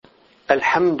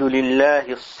الحمد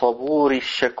لله الصبور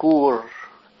الشكور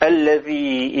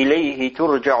الذي إليه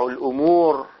ترجع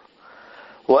الأمور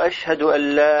وأشهد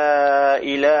أن لا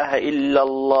إله إلا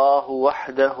الله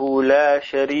وحده لا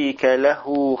شريك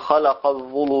له خلق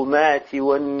الظلمات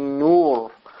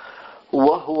والنور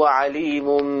وهو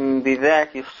عليم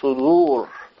بذات الصدور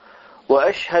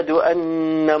وأشهد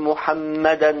أن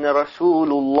محمدا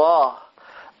رسول الله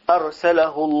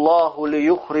أرسله الله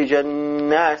ليخرج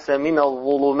الناس من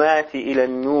الظلمات إلى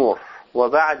النور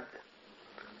وبعد.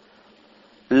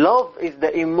 Love is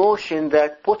the emotion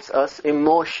that puts us in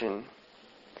motion,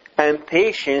 and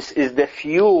patience is the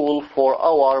fuel for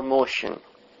our motion.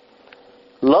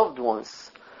 Loved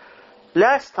ones,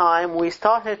 last time we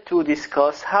started to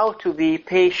discuss how to be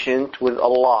patient with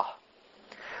Allah.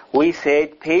 We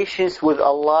said patience with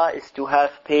Allah is to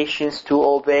have patience to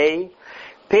obey,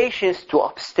 patience to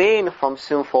abstain from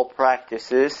sinful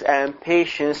practices, and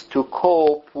patience to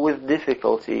cope with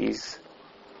difficulties.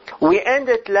 We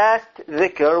ended last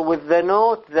dhikr with the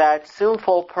note that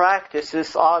sinful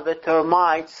practices are the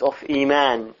termites of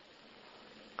Iman.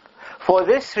 For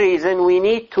this reason, we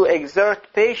need to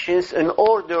exert patience in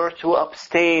order to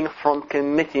abstain from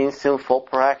committing sinful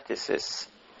practices.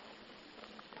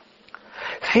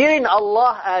 Fearing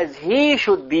Allah as He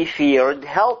should be feared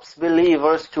helps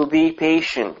believers to be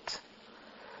patient.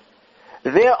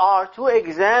 There are two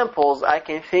examples I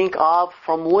can think of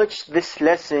from which this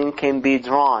lesson can be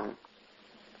drawn.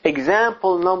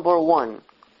 Example number one.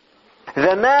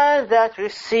 The man that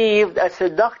received a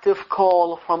seductive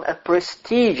call from a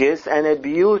prestigious and a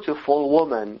beautiful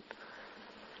woman.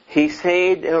 He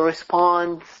said in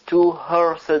response to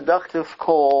her seductive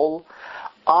call,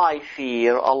 I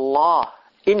fear Allah.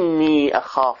 Inni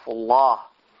akhafullah.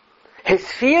 His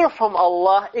fear from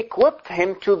Allah equipped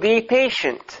him to be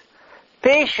patient.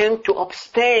 Patient to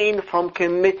abstain from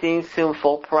committing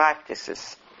sinful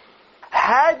practices.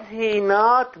 Had he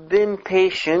not been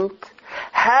patient,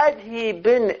 had he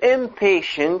been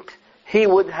impatient, he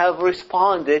would have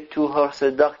responded to her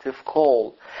seductive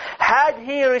call. Had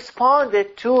he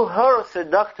responded to her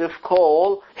seductive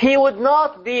call, he would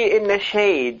not be in the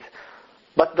shade.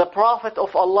 But the Prophet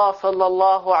of Allah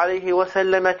sallallahu alaihi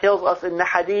wasallam tells us in the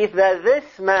hadith that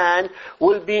this man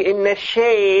will be in the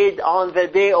shade on the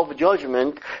day of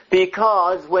judgment,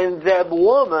 because when the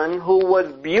woman who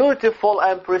was beautiful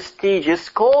and prestigious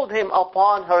called him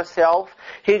upon herself,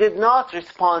 he did not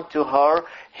respond to her.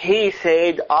 He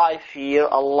said, I fear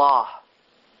Allah.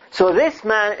 So this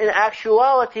man in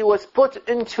actuality was put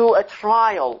into a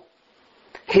trial.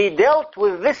 He dealt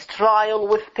with this trial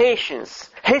with patience.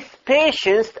 His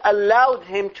patience allowed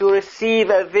him to receive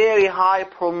a very high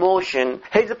promotion.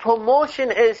 His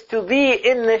promotion is to be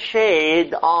in the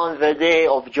shade on the day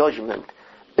of judgment.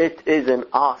 It is an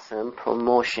awesome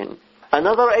promotion.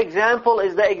 Another example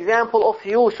is the example of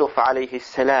Yusuf alayhi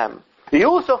salam.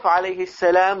 Yusuf alayhi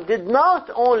salam did not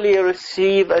only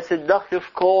receive a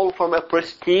seductive call from a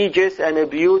prestigious and a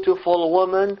beautiful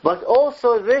woman, but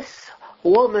also this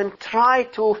woman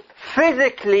tried to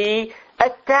physically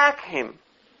attack him,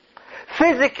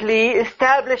 physically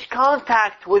establish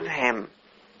contact with him.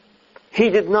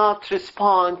 He did not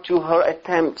respond to her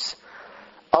attempts.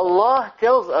 Allah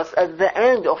tells us at the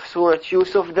end of Surah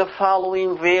Yusuf the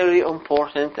following very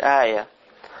important ayah.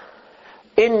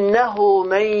 إِنَّهُ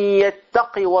مَن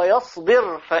يَتَّقِ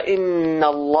وَيَصْبِرْ فَإِنَّ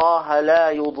اللَّهَ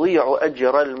لَا يُضِيعُ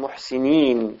أَجْرَ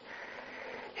الْمُحْسِنِينَ.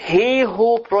 He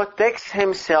who protects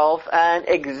himself and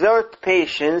exerts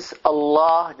patience,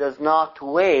 Allah does not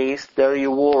waste the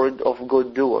reward of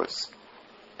good doers.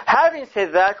 Having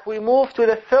said that, we move to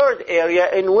the third area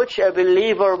in which a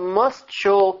believer must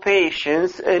show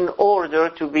patience in order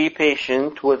to be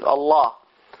patient with Allah.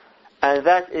 And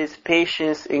that is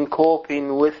patience in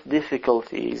coping with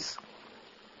difficulties.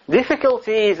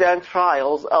 Difficulties and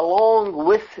trials, along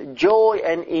with joy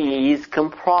and ease,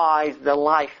 comprise the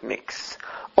life mix,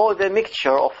 or the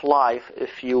mixture of life,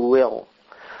 if you will.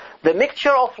 The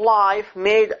mixture of life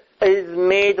is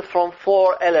made from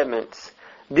four elements: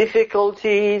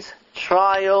 difficulties,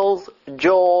 trials,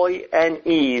 joy, and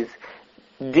ease.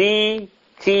 D-T-J-E.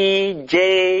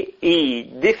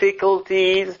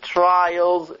 Difficulties,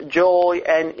 trials, joy,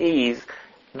 and ease.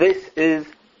 This is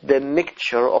the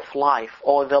mixture of life,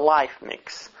 or the life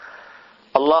mix.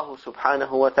 Allah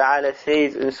subhanahu wa ta'ala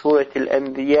says in Surah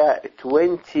Al-Anbiya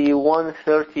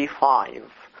 21:35,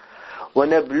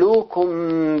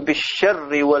 وَنَبْلُوكُمْ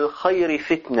بِالشَّرِّ وَالْخَيْرِ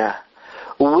فِتْنَةً.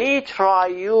 We try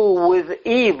you with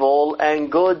evil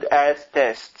and good as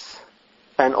tests.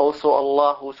 And also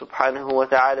Allah subhanahu wa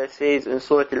ta'ala says in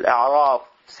Surah Al-A'raf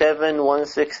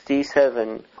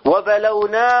 7:167.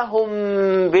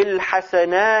 وَبَلَوْنَاهُمْ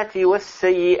بِالْحَسَنَاتِ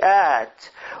وَالسَّيِّئَاتِ.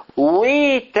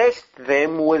 We test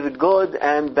them with good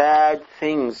and bad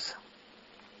things.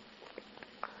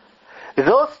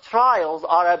 Those trials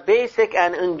are a basic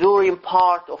and enduring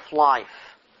part of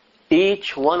life.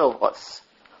 Each one of us,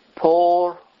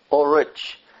 poor or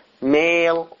rich,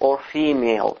 male or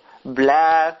female,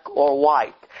 black or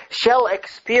white, shall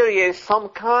experience some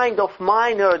kind of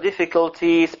minor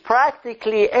difficulties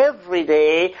practically every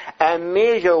day and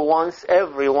major ones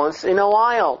every once in a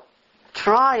while.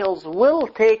 Trials will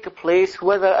take place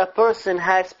whether a person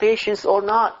has patience or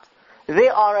not. They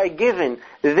are a given.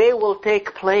 They will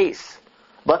take place.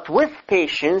 But with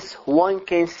patience, one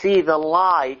can see the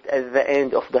light at the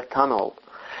end of the tunnel.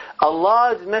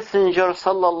 Allah's Messenger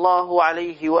sallallahu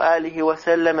alayhi wa alihi wa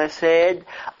sallam said,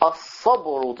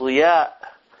 "As-sabru diya."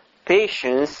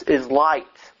 Patience is light.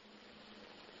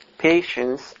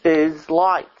 Patience is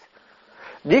light.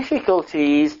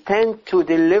 Difficulties tend to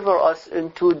deliver us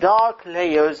into dark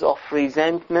layers of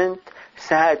resentment,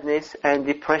 sadness, and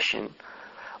depression.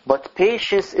 But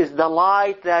patience is the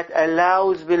light that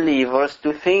allows believers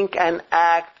to think and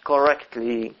act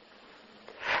correctly.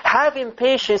 Having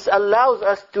patience allows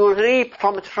us to reap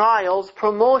from trials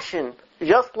promotion.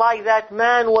 Just like that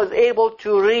man was able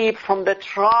to reap from the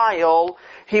trial,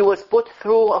 he was put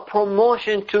through a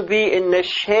promotion to be in the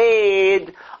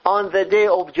shade on the day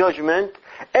of judgment.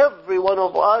 Every one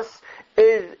of us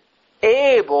is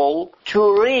able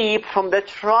to reap from the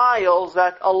trials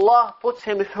that Allah puts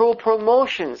him through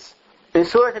promotions. In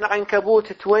Surah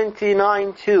Al-Ankabut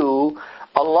 29:2,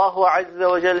 Allah Azza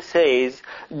wa Jal says,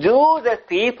 "Do the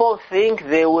people think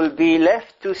they will be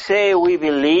left to say we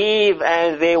believe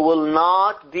and they will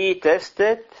not be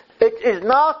tested? It is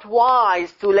not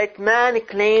wise to let man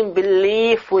claim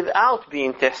belief without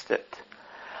being tested.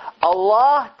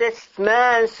 Allah tests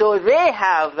man so they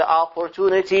have the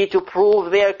opportunity to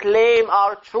prove their claim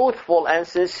are truthful and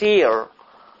sincere."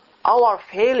 Our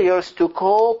failures to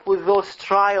cope with those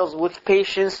trials with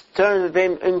patience turn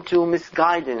them into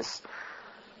misguidance.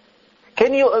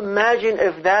 Can you imagine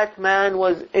if that man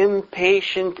was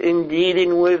impatient in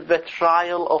dealing with the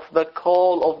trial of the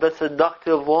call of the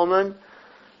seductive woman?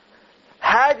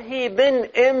 Had he been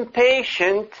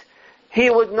impatient, he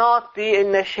would not be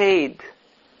in the shade.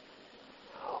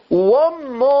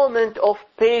 One moment of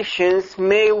patience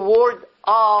may ward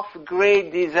off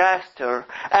great disaster,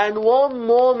 and one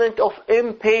moment of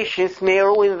impatience may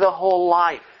ruin the whole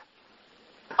life.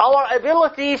 Our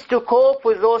abilities to cope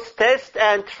with those tests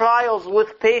and trials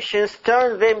with patience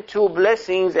turn them to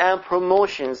blessings and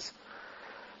promotions.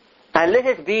 And let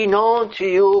it be known to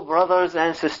you, brothers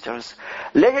and sisters,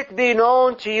 let it be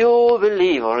known to you,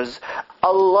 believers,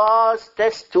 Allah's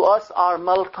tests to us are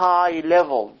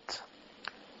multi-leveled.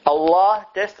 Allah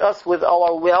tests us with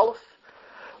our wealth,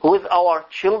 with our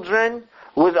children,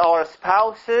 with our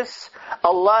spouses.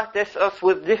 Allah tests us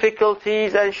with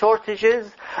difficulties and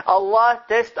shortages. Allah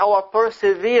tests our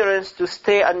perseverance to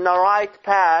stay on the right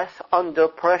path under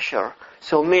pressure.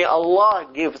 So may Allah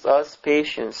give us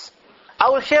patience. I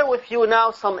will share with you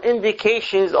now some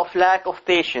indications of lack of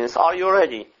patience. Are you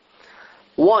ready?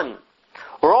 1.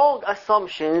 Wrong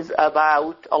assumptions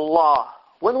about Allah.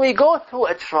 When we go through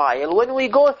a trial, when we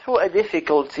go through a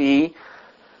difficulty,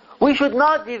 we should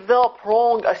not develop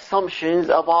wrong assumptions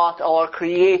about our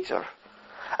Creator.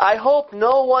 I hope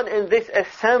no one in this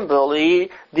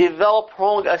assembly develop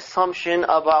wrong assumption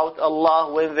about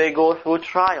Allah when they go through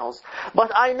trials.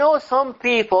 But I know some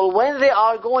people, when they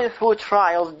are going through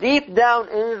trials, deep down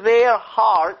in their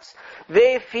hearts,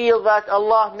 they feel that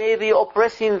Allah may be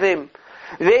oppressing them.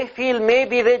 They feel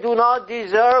maybe they do not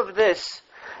deserve this.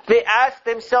 They ask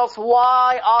themselves,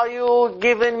 why are you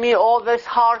giving me all this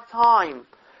hard time?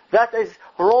 That is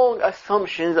wrong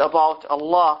assumptions about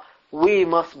Allah. We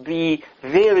must be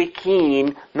very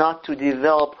keen not to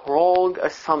develop wrong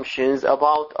assumptions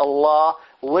about Allah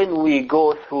when we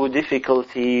go through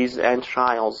difficulties and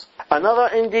trials.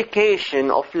 Another indication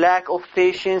of lack of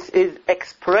patience is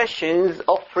expressions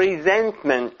of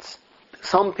resentment.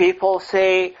 Some people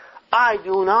say, I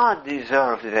do not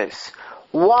deserve this.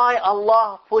 Why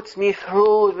Allah puts me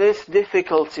through this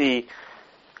difficulty?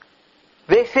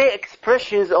 They say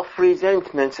expressions of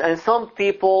resentments, and some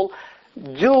people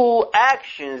do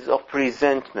actions of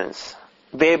resentments.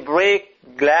 They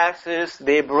break glasses,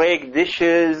 they break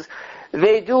dishes,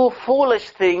 they do foolish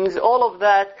things, all of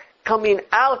that coming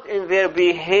out in their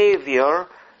behavior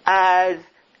as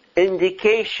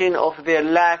indication of their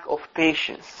lack of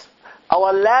patience.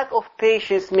 Our lack of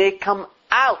patience may come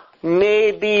out,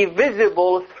 may be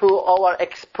visible through our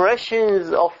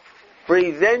expressions of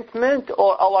resentment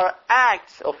or our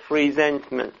acts of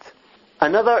resentment.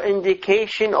 Another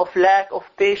indication of lack of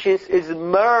patience is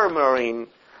murmuring.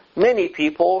 Many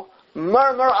people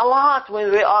murmur a lot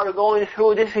when they are going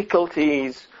through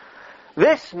difficulties.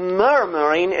 This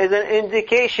murmuring is an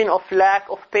indication of lack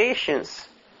of patience.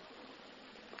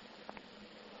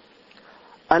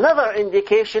 Another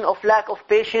indication of lack of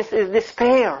patience is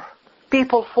despair.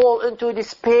 People fall into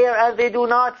despair and they do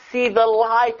not see the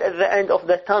light at the end of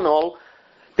the tunnel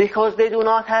because they do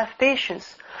not have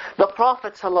patience. The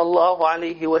Prophet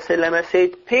ﷺ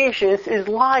said, patience is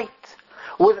light.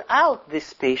 Without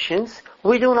this patience,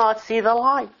 we do not see the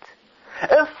light.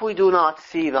 If we do not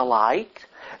see the light,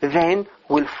 then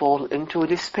we'll fall into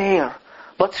despair.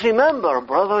 But remember,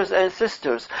 brothers and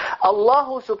sisters,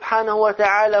 Allah subhanahu wa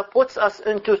ta'ala puts us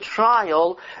into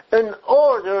trial in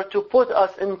order to put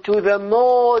us into the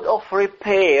mode of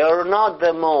repair, not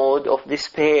the mode of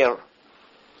despair.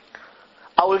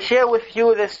 I will share with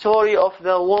you the story of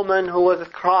the woman who was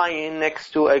crying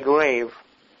next to a grave.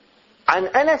 عن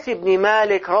أنس بن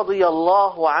مالك رضي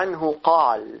الله عنه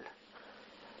قال: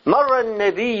 مر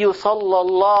النبي صلى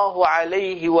الله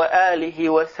عليه وآله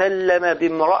وسلم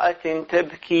بامرأة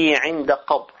تبكي عند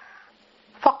قبر،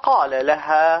 فقال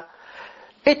لها: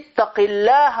 اتق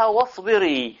الله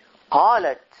واصبري.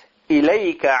 قالت: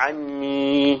 إليك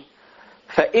عني،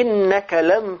 فإنك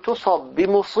لم تصب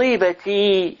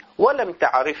بمصيبتي ولم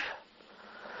تعرفه.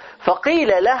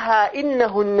 فقيل لها: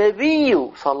 إنه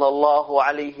النبي صلى الله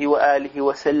عليه وآله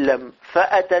وسلم.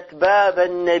 فأتت باب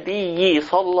النبي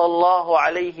صلى الله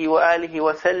عليه وآله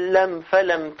وسلم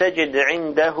فلم تجد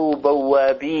عنده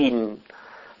بوابين،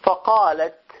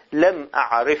 فقالت: لم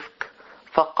أعرفك.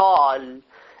 فقال: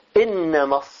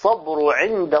 إنما الصبر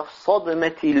عند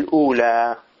الصدمة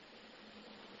الأولى.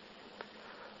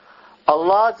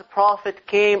 Allah's Prophet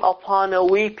came upon a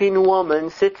weeping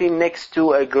woman sitting next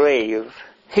to a grave.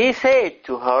 He said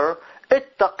to her,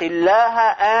 اتق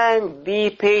الله and be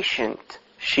patient.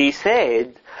 She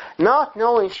said, not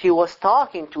knowing she was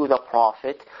talking to the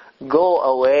Prophet, go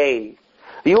away.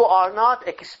 You are not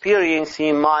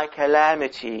experiencing my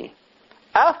calamity.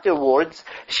 Afterwards,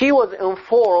 she was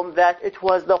informed that it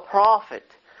was the Prophet.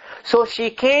 So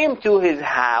she came to his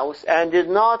house and did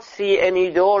not see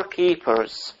any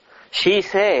doorkeepers. She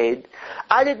said,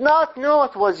 I did not know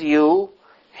it was you.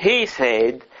 He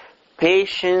said,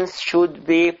 patience should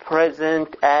be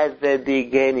present at the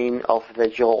beginning of the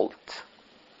jolt.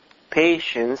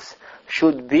 Patience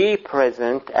should be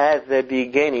present at the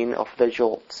beginning of the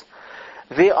jolt.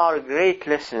 There are great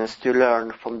lessons to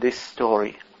learn from this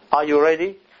story. Are you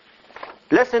ready?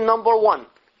 Lesson number 1.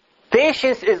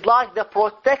 Patience is like the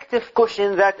protective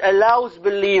cushion that allows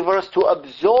believers to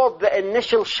absorb the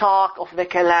initial shock of the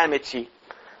calamity.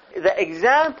 The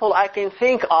example I can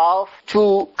think of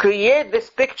to create this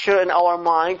picture in our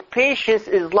mind, patience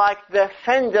is like the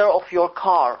fender of your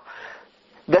car.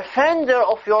 The fender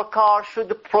of your car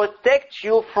should protect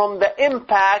you from the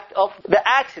impact of the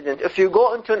accident. If you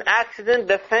go into an accident,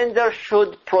 the fender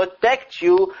should protect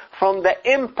you from the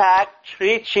impact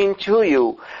reaching to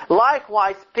you.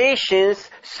 Likewise, patience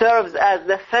serves as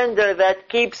the fender that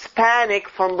keeps panic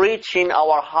from reaching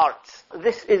our hearts.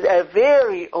 This is a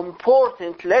very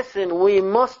important lesson we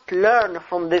must learn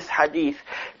from this hadith.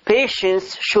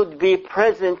 Patience should be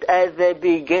present at the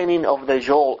beginning of the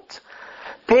jolt.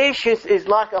 Patience is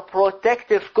like a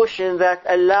protective cushion that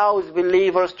allows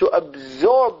believers to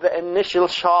absorb the initial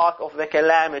shock of the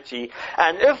calamity.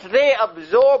 And if they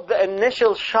absorb the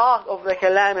initial shock of the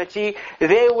calamity,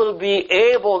 they will be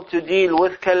able to deal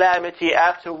with calamity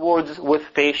afterwards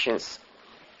with patience.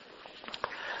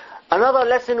 Another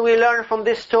lesson we learn from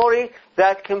this story,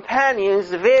 that companions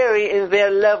vary in their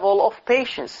level of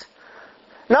patience.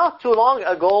 Not too long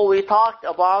ago, we talked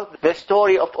about the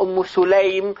story of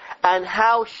Sulaym and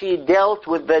how she dealt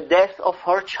with the death of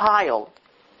her child.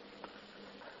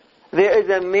 There is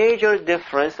a major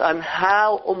difference on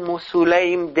how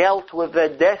Sulaym dealt with the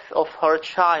death of her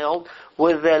child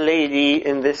with the lady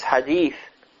in this hadith.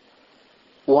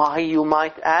 Why, you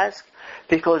might ask?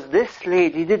 Because this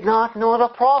lady did not know the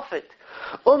Prophet.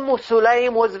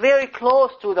 Sulaym was very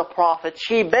close to the Prophet.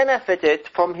 She benefited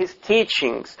from his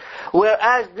teachings.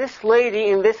 Whereas this lady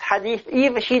in this hadith,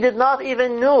 she did not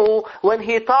even know when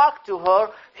he talked to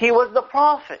her, he was the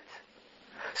Prophet.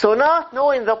 So not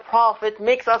knowing the Prophet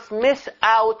makes us miss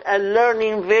out on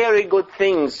learning very good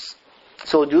things.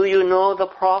 So do you know the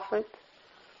Prophet?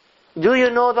 Do you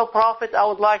know the Prophet? I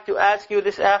would like to ask you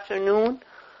this afternoon.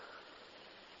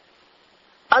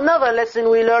 Another lesson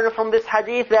we learn from this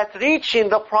hadith, that reaching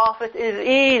the Prophet is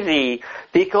easy,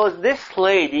 because this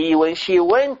lady, when she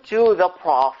went to the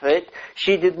Prophet,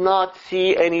 she did not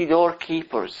see any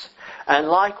doorkeepers. And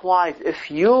likewise,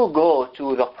 if you go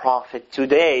to the Prophet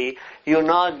today, you're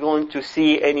not going to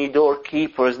see any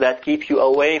doorkeepers that keep you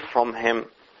away from him.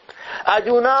 I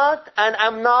do not, and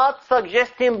I'm not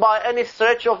suggesting by any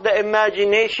stretch of the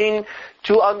imagination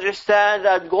to understand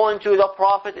that going to the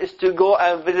Prophet is to go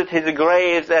and visit his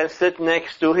graves and sit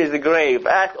next to his grave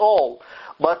at all.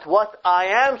 But what I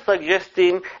am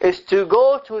suggesting is to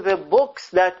go to the books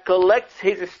that collects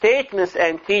his statements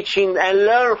and teachings and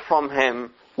learn from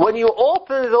him. When you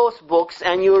open those books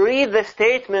and you read the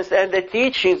statements and the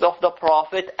teachings of the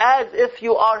Prophet as if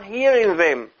you are hearing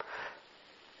them,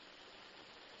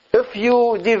 if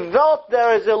you develop the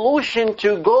resolution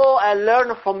to go and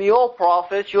learn from your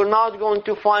Prophet, you're not going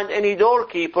to find any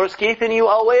doorkeepers keeping you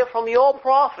away from your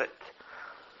Prophet.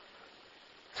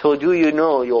 So do you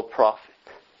know your Prophet?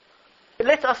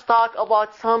 Let us talk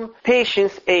about some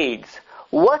patience aids.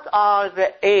 What are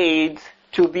the aids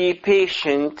to be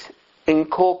patient in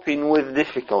coping with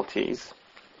difficulties?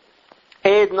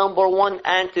 Aid number 1,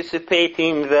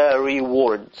 anticipating the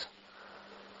rewards.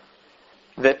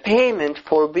 The payment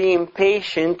for being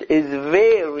patient is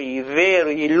very,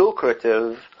 very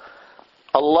lucrative.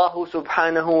 Allah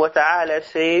subhanahu wa ta'ala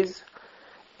says,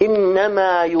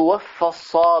 إِنَّمَا يُوَفَّى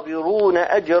الصَّابِرُونَ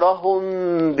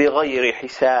أَجْرَهُمْ بِغَيْرِ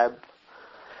حِسَابٍ.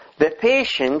 The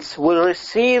patients will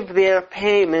receive their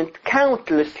payment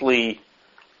countlessly.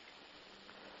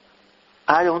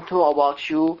 I don't know about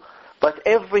you, but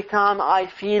every time I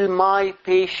feel my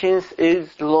patience is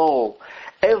low,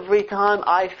 every time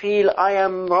I feel I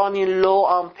am running low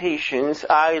on patience,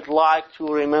 I'd like to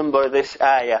remember this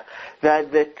ayah,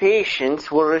 that the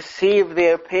patients will receive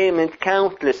their payment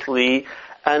countlessly,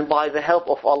 and by the help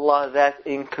of Allah that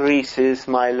increases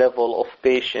my level of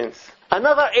patience.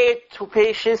 Another aid to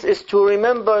patience is to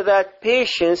remember that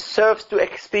patience serves to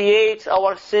expiate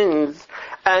our sins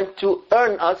and to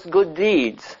earn us good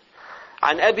deeds.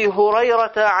 عن أبي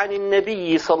هريرة عن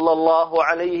النبي صلى الله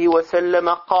عليه وسلم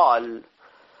قال: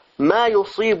 ما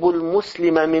يصيب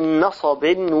المسلم من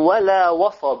نصب ولا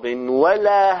وصب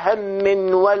ولا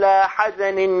هم ولا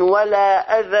حزن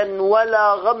ولا أذى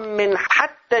ولا غم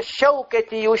حتى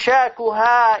الشوكة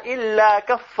يشاكها إلا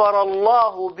كفر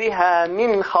الله بها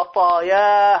من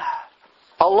خطاياه.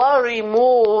 Allah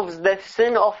removes the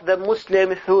sin of the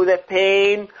Muslim through the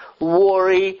pain,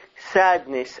 worry,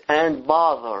 sadness and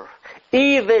bother,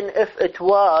 even if it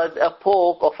was a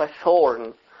poke of a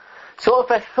thorn. So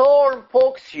if a thorn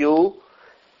pokes you,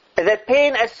 the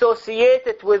pain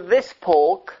associated with this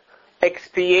poke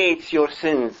expiates your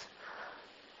sins.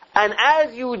 And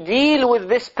as you deal with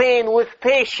this pain with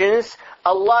patience,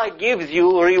 Allah gives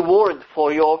you reward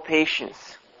for your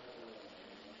patience.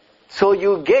 So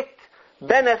you get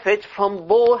benefit from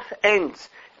both ends,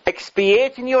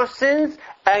 expiating your sins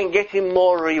and getting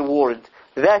more reward.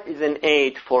 That is an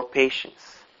aid for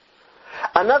patience.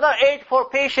 Another aid for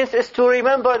patience is to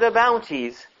remember the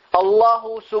bounties.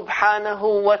 Allah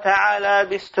subhanahu wa ta'ala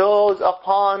bestows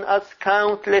upon us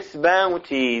countless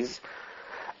bounties.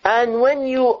 And when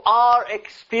you are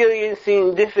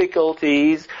experiencing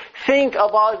difficulties, think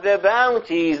about the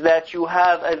bounties that you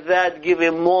have at that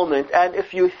given moment. And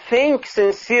if you think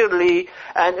sincerely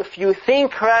and if you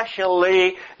think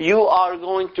rationally, you are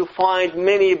going to find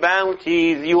many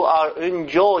bounties you are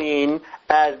enjoying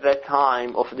at the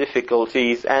time of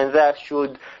difficulties. And that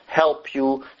should help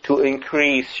you to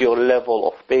increase your level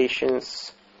of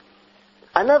patience.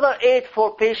 Another aid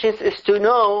for patience is to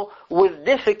know with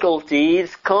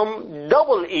difficulties come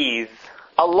double ease.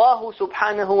 Allah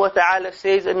subhanahu wa ta'ala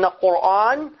says in the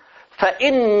Quran,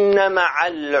 فَإِنَّ مَعَ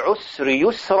الْعُسْرِ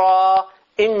يُسْرًا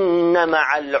إِنَّ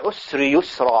مَعَ الْعُسْرِ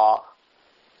يُسْرًا.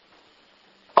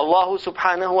 Allah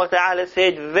subhanahu wa ta'ala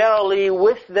said, verily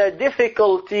with the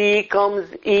difficulty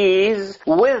comes ease,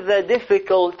 with the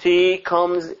difficulty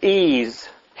comes ease.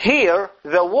 Here,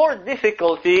 the word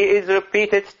difficulty is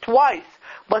repeated twice.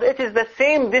 But it is the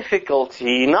same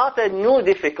difficulty, not a new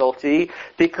difficulty,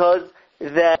 because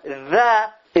the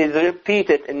is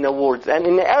repeated in the words. And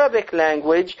in the Arabic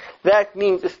language, that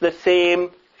means it's the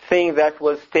same thing that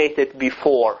was stated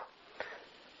before.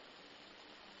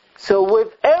 So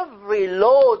with every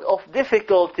load of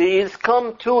difficulties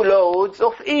come 2 loads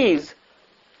of ease.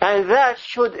 And that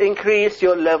should increase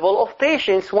your level of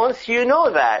patience once you know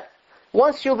that.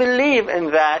 Once you believe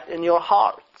in that in your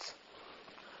heart.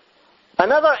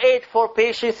 Another aid for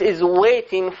patience is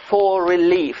waiting for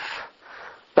relief.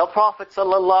 The Prophet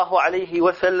sallallahu alaihi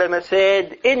wasallam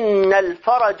said, "Inna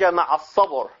al-faraj ma'a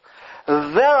as-sabr."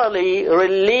 Verily,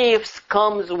 relief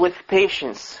comes with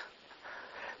patience.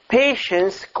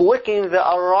 Patience quickens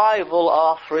the arrival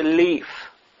of relief.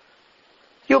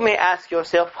 You may ask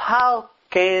yourself, how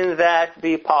can that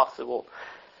be possible?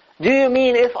 Do you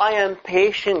mean if I am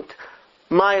patient,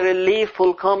 my relief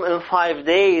will come in 5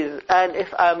 days, and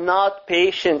if I'm not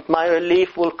patient, my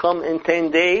relief will come in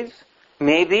 10 days?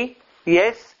 Maybe,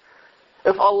 yes.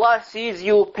 If Allah sees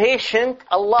you patient,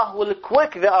 Allah will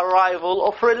quick the arrival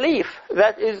of relief.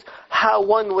 That is how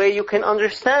one way you can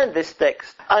understand this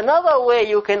text. Another way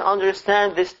you can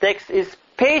understand this text is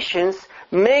patience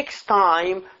makes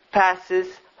time passes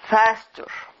faster.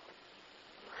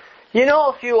 You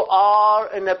know, if you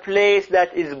are in a place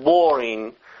that is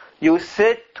boring, you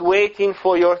sit waiting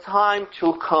for your time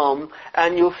to come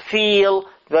and you feel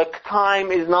the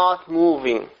time is not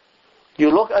moving. You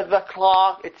look at the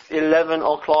clock, it's 11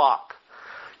 o'clock.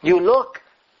 You look,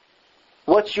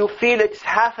 what you feel it's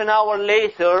half an hour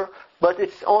later, but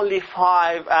it's only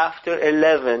 5 after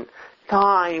 11.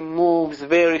 Time moves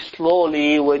very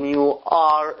slowly when you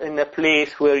are in a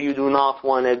place where you do not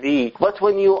want to be. But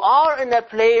when you are in a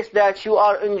place that you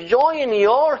are enjoying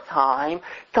your time,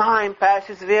 time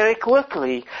passes very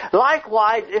quickly.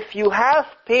 Likewise, if you have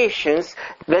patience,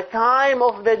 the time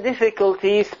of the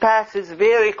difficulties passes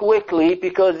very quickly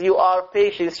because you are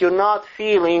patient. You're not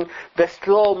feeling the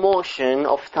slow motion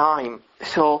of time.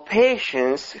 So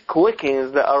patience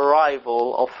quickens the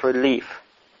arrival of relief.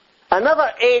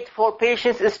 Another aid for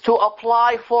patience is to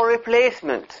apply for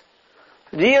replacement.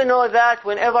 Do you know that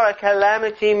whenever a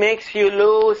calamity makes you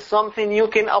lose something, you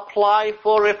can apply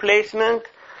for replacement?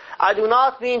 I do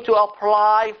not mean to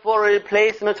apply for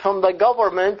replacement from the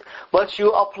government, but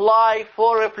you apply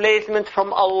for replacement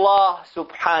from Allah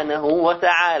subhanahu wa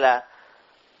ta'ala.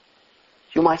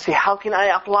 You might say, how can I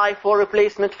apply for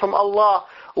replacement from Allah?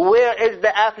 Where is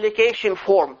the application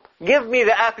form? Give me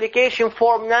the application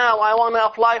form now. I want to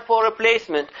apply for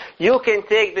replacement. You can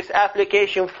take this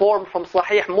application form from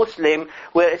Sahih Muslim,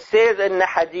 where it says in the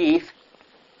hadith,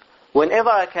 whenever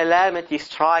a calamity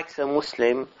strikes a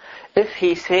Muslim, if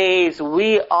he says,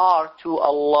 we are to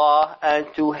Allah and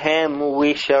to Him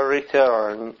we shall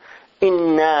return,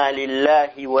 Inna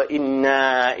lillahi wa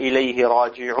inna ilayhi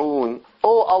raji'un.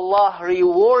 Oh Allah,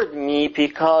 reward me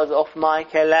because of my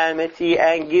calamity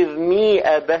and give me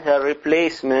a better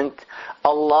replacement.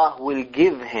 Allah will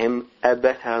give him a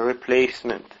better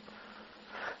replacement.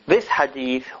 This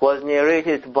hadith was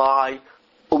narrated by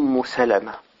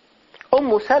Salama.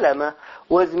 Salama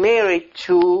was married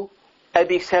to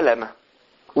Abi Salama.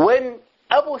 When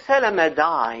Abu Salama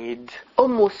died,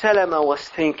 Salama was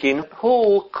thinking,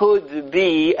 who could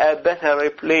be a better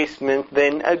replacement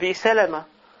than Abi Salama?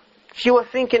 She was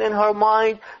thinking in her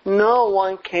mind, no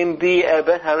one can be a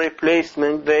better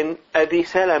replacement than Abi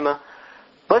Salama.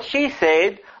 But she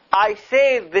said, I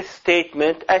say this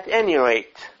statement at any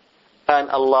rate. And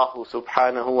Allah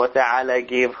subhanahu wa ta'ala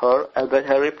gave her a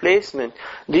better replacement.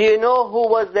 Do you know who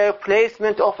was the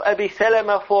replacement of Abi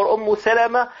Salama for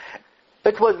Salama?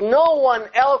 It was no one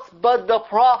else but the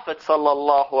Prophet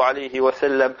sallallahu alaihi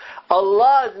wasallam.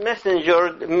 Allah's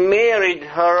messenger married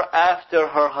her after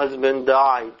her husband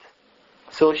died.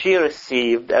 So she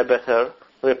received a better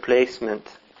replacement.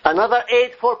 Another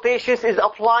aid for patience is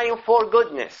applying for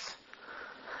goodness.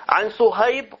 عن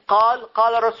صهيب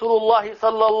قال رسول الله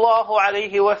صلى الله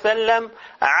عليه وسلم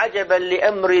عجبا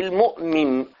لأمر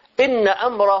المؤمن إن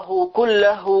أمره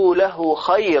كله له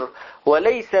خير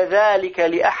وليس ذلك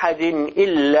لأحد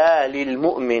إلا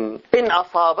للمؤمن إن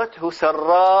أصابته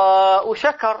سراء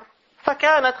شكر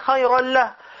فكانت خيرا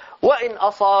له وإن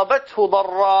أصابته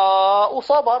ضراء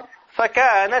صبر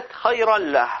فكانت خيرا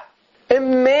له.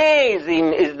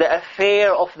 Amazing is the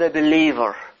affair of the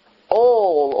believer.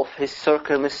 All of his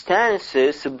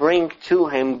circumstances bring to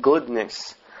him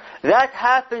goodness. That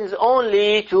happens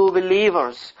only to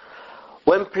believers.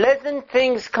 When pleasant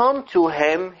things come to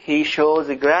him, he shows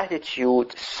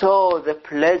gratitude. So the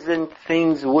pleasant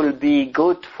things will be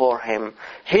good for him.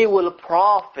 He will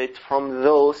profit from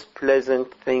those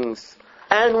pleasant things.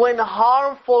 And when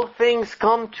harmful things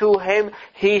come to him,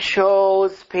 he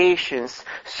shows patience.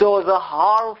 So the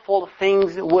harmful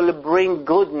things will bring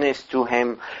goodness to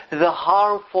him. The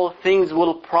harmful things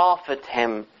will profit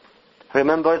him.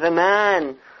 Remember the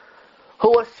man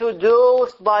who was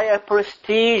seduced by a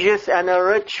prestigious and a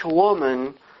rich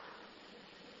woman.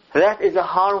 That is a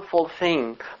harmful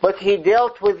thing. But he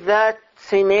dealt with that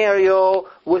scenario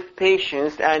with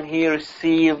patience and he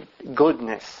received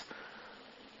goodness.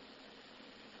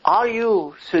 Are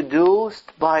you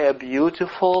seduced by a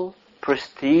beautiful,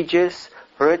 prestigious,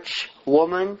 rich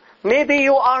woman? Maybe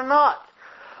you are not.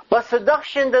 But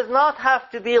seduction does not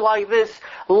have to be like this.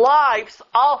 Life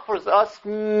offers us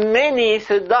many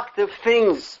seductive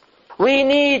things. We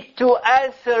need to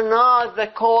answer not the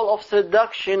call of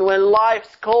seduction when life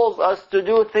calls us to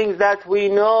do things that we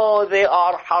know they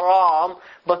are haram,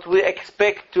 but we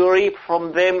expect to reap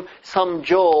from them some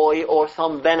joy or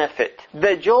some benefit.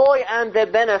 The joy and the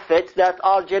benefits that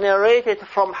are generated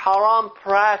from haram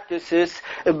practices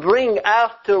bring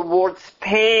afterwards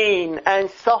pain and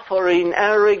suffering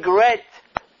and regret.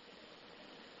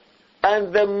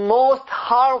 And the most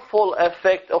harmful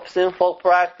effect of sinful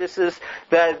practices,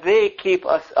 that they keep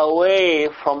us away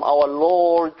from our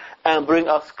Lord and bring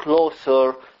us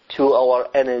closer to our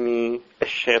enemy,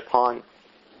 Shaitan.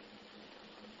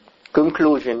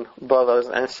 Conclusion, brothers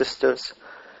and sisters.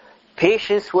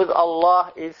 Patience with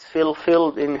Allah is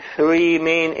fulfilled in 3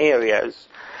 main areas,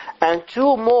 and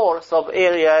 2 more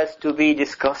sub-areas to be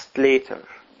discussed later.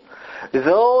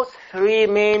 Those 3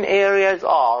 main areas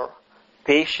are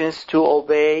patience to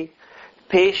obey,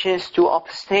 patience to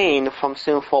abstain from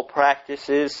sinful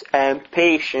practices, and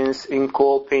patience in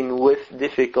coping with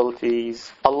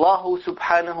difficulties. Allah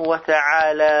subhanahu wa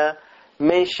ta'ala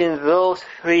mentioned those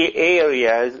 3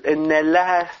 areas in the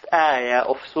last ayah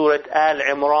of Surah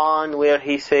Al-Imran, where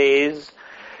He says,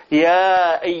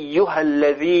 يا أيها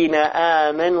الذين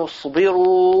آمنوا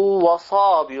اصبروا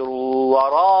وصابروا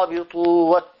ورابطوا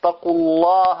واتقوا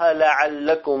الله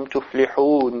لعلكم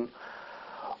تفلحون.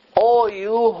 O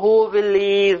you who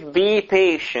believe, be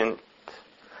patient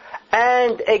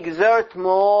and exert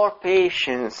more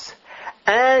patience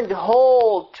and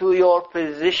hold to your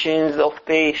positions of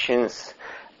patience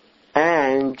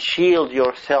and shield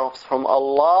yourselves from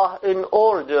Allah in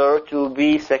order to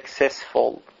be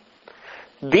successful.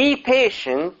 Be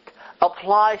patient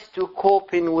applies to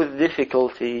coping with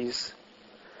difficulties.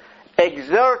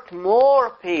 Exert more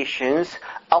patience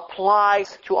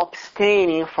applies to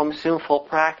abstaining from sinful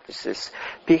practices,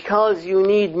 because you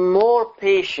need more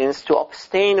patience to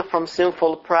abstain from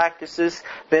sinful practices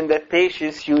than the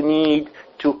patience you need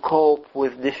to cope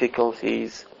with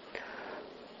difficulties.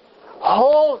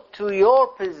 Hold to your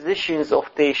positions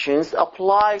of patience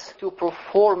applies to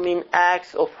performing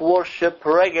acts of worship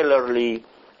regularly.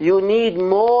 You need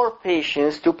more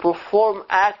patience to perform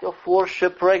acts of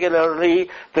worship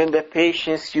regularly than the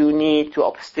patience you need to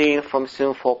abstain from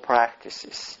sinful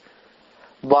practices.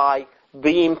 By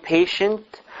being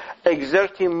patient,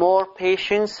 exerting more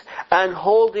patience, and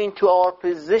holding to our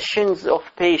positions of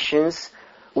patience,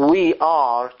 we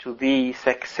are to be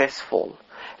successful.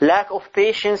 Lack of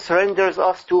patience renders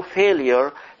us to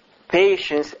failure.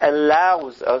 Patience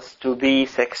allows us to be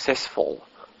successful.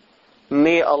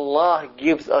 May Allah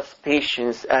gives us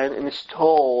patience and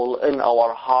install in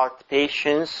our heart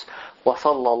patience.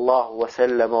 وصلى الله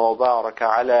وسلم وبارك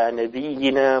على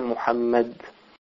نبينا محمد.